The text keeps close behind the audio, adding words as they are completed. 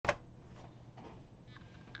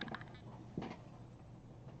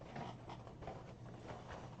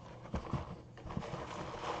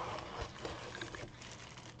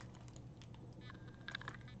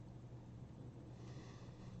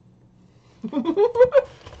What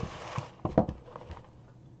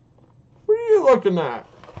are you looking at?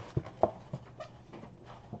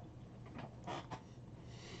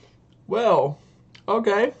 Well,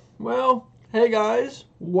 okay. Well, hey guys,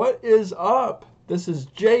 what is up? This is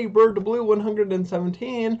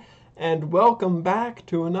JBirdBlue117, and welcome back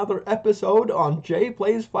to another episode on Jay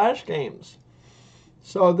Plays Flash Games.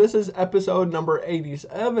 So this is episode number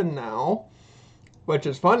 87 now, which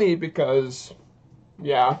is funny because,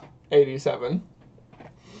 yeah, 87.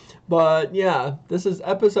 But yeah, this is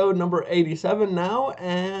episode number 87 now,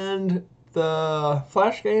 and the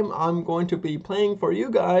Flash game I'm going to be playing for you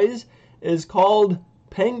guys is called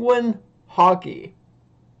Penguin Hockey.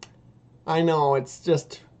 I know, it's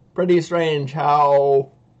just pretty strange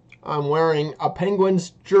how I'm wearing a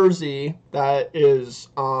Penguins jersey that is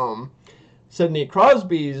Sidney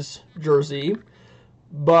Crosby's jersey,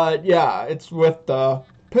 but yeah, it's with the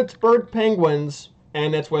Pittsburgh Penguins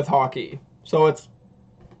and it's with hockey. So it's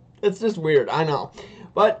just weird, I know.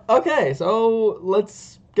 But okay, so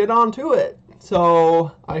let's get on to it.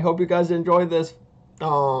 So I hope you guys enjoy this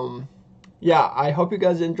I hope you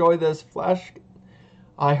guys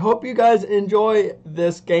enjoy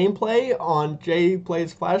this gameplay on Jay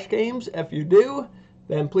Plays Flash Games. If you do,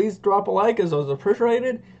 then please drop a like, as those are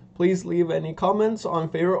appreciated. Please leave any comments on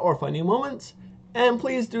favorite or funny moments. And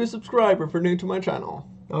please do subscribe if you're new to my channel.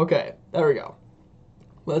 Okay, there we go.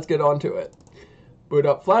 Let's get on to it. Boot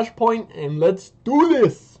up Flashpoint and let's do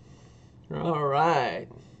this! Alright.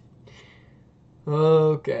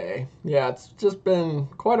 Okay, yeah, it's just been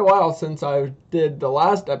quite a while since I did the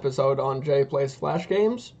last episode on Jay Plays Flash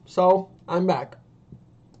Games, so I'm back.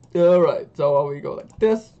 Alright, so we go like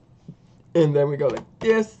this, and then we go like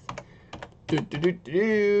this.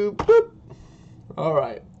 Boop.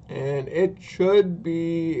 Alright, and it should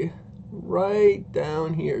be right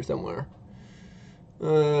down here somewhere.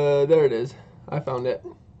 There it is. I found it.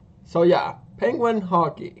 So yeah, Penguin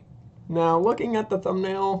Hockey. Now, looking at the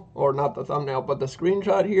thumbnail, or not the thumbnail, but the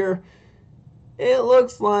screenshot here, it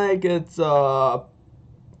looks like it's air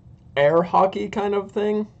hockey kind of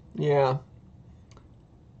thing. Yeah,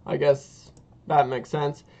 I guess that makes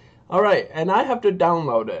sense. Alright, and I have to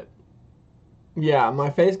download it. Yeah, my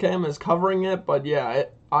face cam is covering it, but yeah,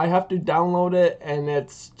 I have to download it, and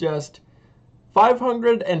it's just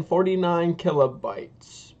 549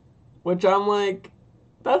 kilobytes. Which I'm like,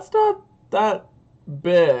 that's not that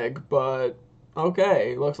big, but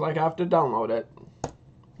okay, looks like I have to download it.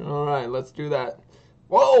 Alright, let's do that.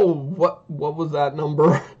 Whoa, what was that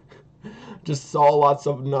number? Just saw lots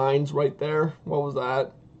of 9s right there. What was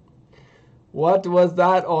that? What was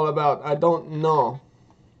that all about? I don't know.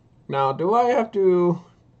 Now, do I have to...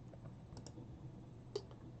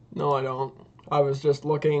 No, I don't. I was just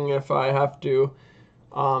looking if I have to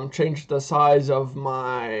change the size of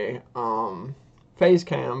my face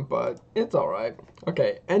cam, but it's alright.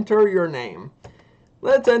 Okay, enter your name.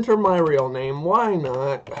 Let's enter my real name. Why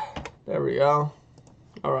not? There we go.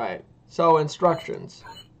 Alright, so instructions.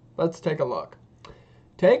 Let's take a look.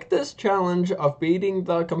 Take this challenge of beating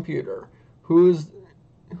the computer, who's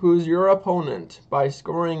your opponent, by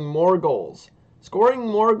scoring more goals. Scoring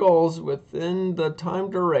more goals within the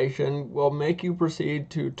time duration will make you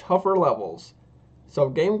proceed to tougher levels. So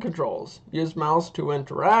game controls. Use mouse to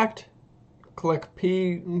interact. Click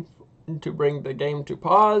P to bring the game to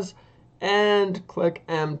pause. And click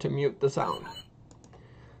M to mute the sound.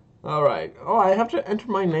 Alright. Oh, I have to enter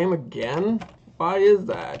my name again? Why is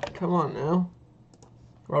that? Come on now.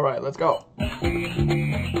 Alright, let's go.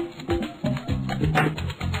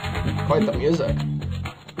 Quite the music.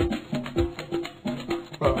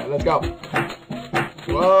 Alright, let's go.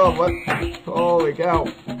 Whoa, what? Holy cow.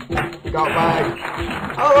 Got bag.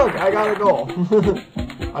 Oh, look, I got a goal.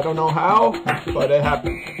 I don't know how, but it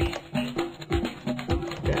happened.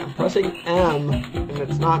 Okay, I'm pressing M, and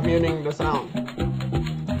it's not muting the sound.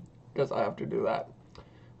 Guess I have to do that.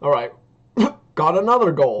 Alright. Got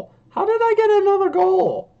another goal. How did I get another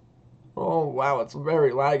goal? Oh, wow, it's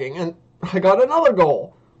very lagging. And I got another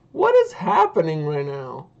goal. What is happening right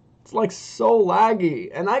now? It's like so laggy.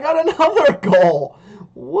 And I got another goal.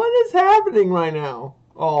 What is happening right now?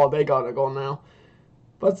 Oh, they got a goal now.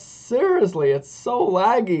 But seriously, it's so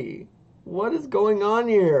laggy. What is going on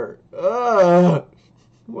here?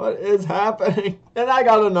 What is happening? And I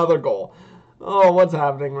got another goal. Oh, what's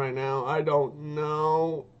happening right now? I don't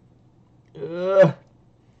know.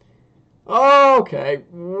 Okay.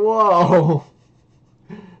 Whoa.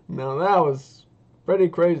 Now that was pretty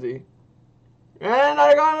crazy. And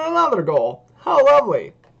I got another goal. How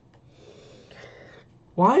lovely.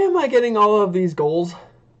 Why am I getting all of these goals?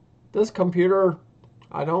 This computer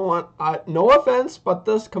I don't want, no offense, but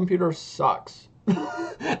this computer sucks.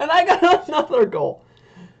 And I got another goal.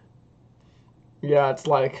 Yeah, it's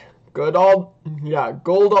like good old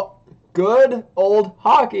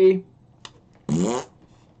hockey.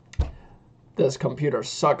 This computer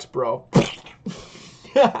sucks, bro.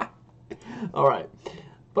 Alright.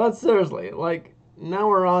 But seriously, like, now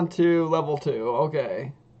we're on to level 2.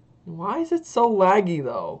 Okay. Why is it so laggy,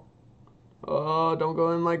 though? Oh, don't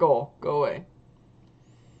go in my goal. Go away.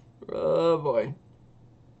 Oh, boy.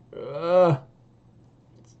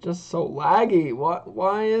 It's just so laggy.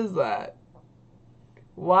 Why is that?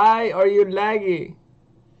 Why are you laggy?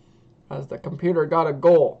 Has the computer got a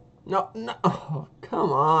goal? No. Oh,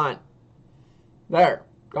 come on. There.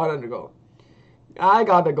 Got it a goal. I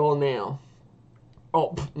got the goal now.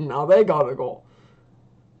 Oh, now they got a goal.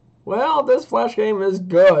 Well, this Flash game is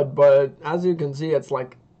good, but as you can see, it's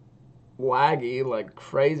like laggy, like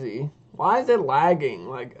crazy. Why is it lagging?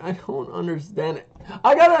 Like, I don't understand it.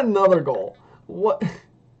 I got another goal. What?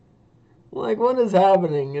 Like, what is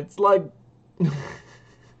happening? It's like...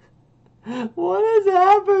 What is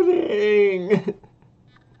happening?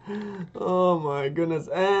 Oh my goodness.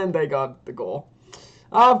 And they got the goal.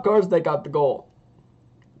 Of course they got the goal.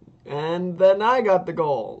 And then I got the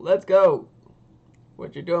goal. Let's go.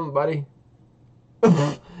 What you doing, buddy?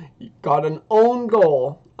 You got an own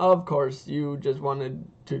goal. Of course, you just wanted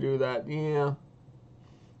to do that. Yeah.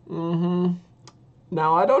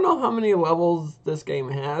 Now, I don't know how many levels this game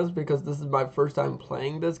has because this is my first time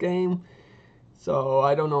playing this game. So,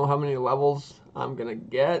 I don't know how many levels I'm going to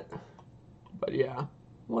get. But yeah.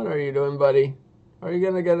 What are you doing, buddy? Are you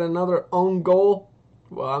going to get another own goal?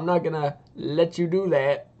 Well, I'm not going to let you do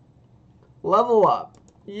that. Level up.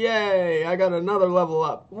 Yay, I got another level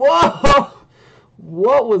up. Whoa!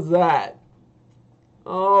 What was that?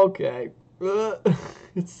 Okay.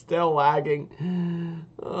 It's still lagging.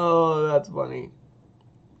 Oh, that's funny.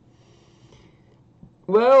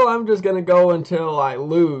 Well, I'm just going to go until I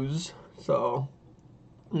lose. So,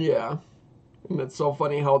 yeah. And it's so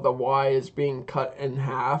funny how the Y is being cut in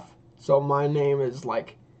half. So my name is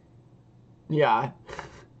like, yeah.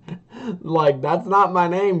 Like, that's not my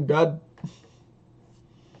name, dud.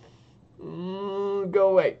 Go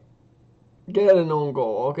away. Get an own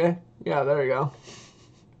goal, okay? Yeah, there you go.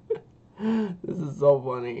 This is so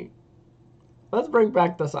funny. Let's bring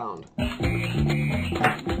back the sound.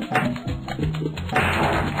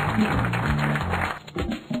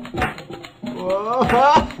 Whoa.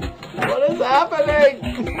 What is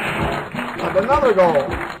happening? Got another goal.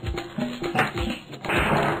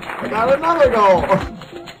 I got another goal.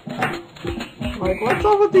 Like, what's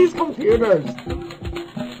up with these computers?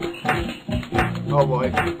 Oh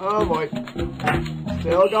boy. Oh boy.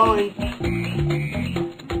 Still going.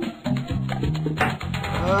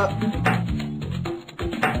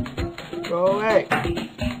 Go away. Yeah,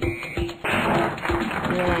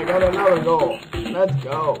 I got another goal. Let's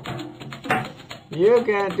go. You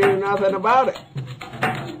can't do nothing about it.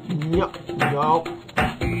 No. No.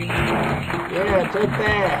 Yeah, take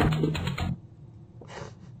that.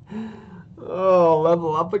 Oh,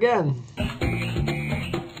 level up again.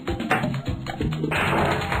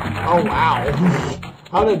 Oh, wow.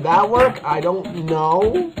 How did that work? I don't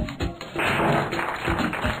know.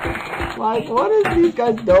 Like, what are these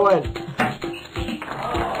guys doing?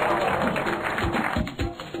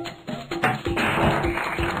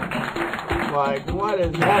 Like, what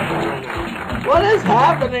is happening right now? What is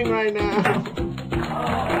happening right now?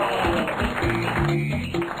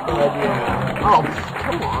 But yeah. Oh,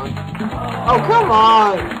 come on. Oh, come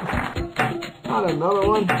on. Not another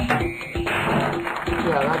one.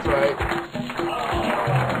 Yeah, that's right.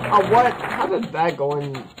 Oh, what? How did that go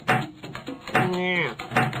in? Yeah.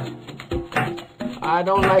 I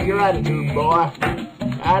don't like your attitude, boy.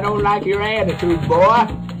 I don't like your attitude, boy.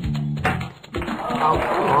 Oh,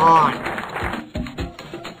 come on.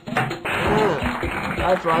 Yeah,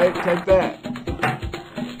 that's right. Take that.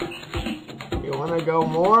 You want to go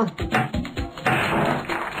more?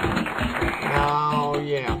 Oh,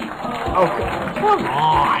 yeah. Oh, come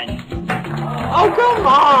on. Oh, come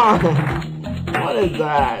on! What is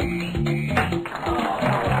that? I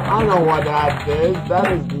know what that is.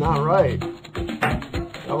 That is not right.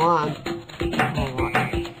 Come on.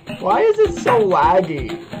 Oh, why is it so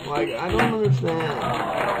laggy? Like, I don't understand.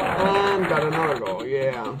 And got another goal,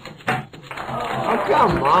 yeah. Oh,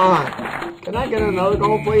 come on. Can I get another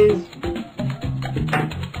goal, please?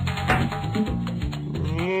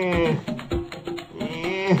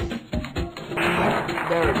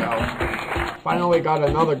 There we go. Finally got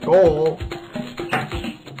another goal.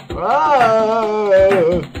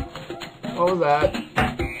 Whoa! What was that?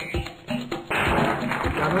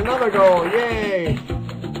 Got another goal. Yay.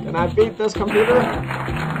 Can I beat this computer?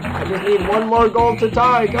 I just need one more goal to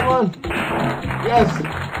tie. Come on. Yes.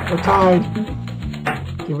 We're tied.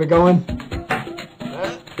 Keep it going.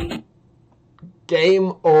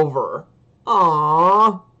 Game over.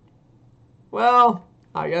 Aww. Well,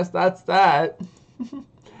 I guess that's that.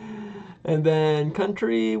 And then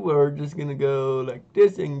country, we're just gonna go like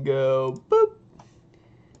this and go boop.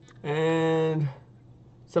 And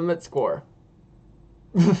submit score.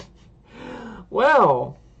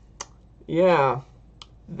 Well, yeah,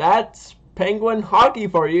 that's Penguin Hockey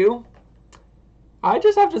for you. I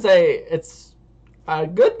just have to say it's a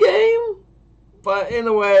good game, but in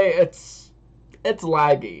a way it's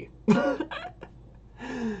laggy.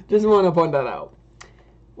 Just want to point that out.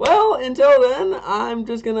 Well, until then, I'm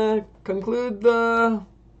just gonna conclude the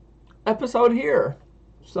episode here.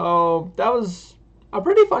 So that was a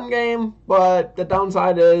pretty fun game, but the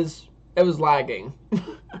downside is it was lagging.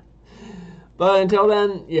 But until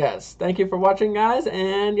then, yes, thank you for watching, guys,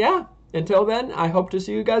 and yeah, until then, I hope to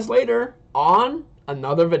see you guys later on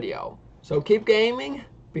another video. So keep gaming,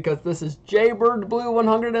 because this is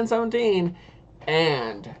JBirdBlue117,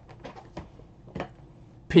 and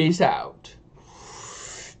peace out.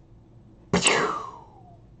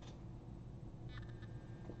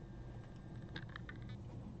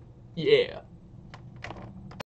 Yeah.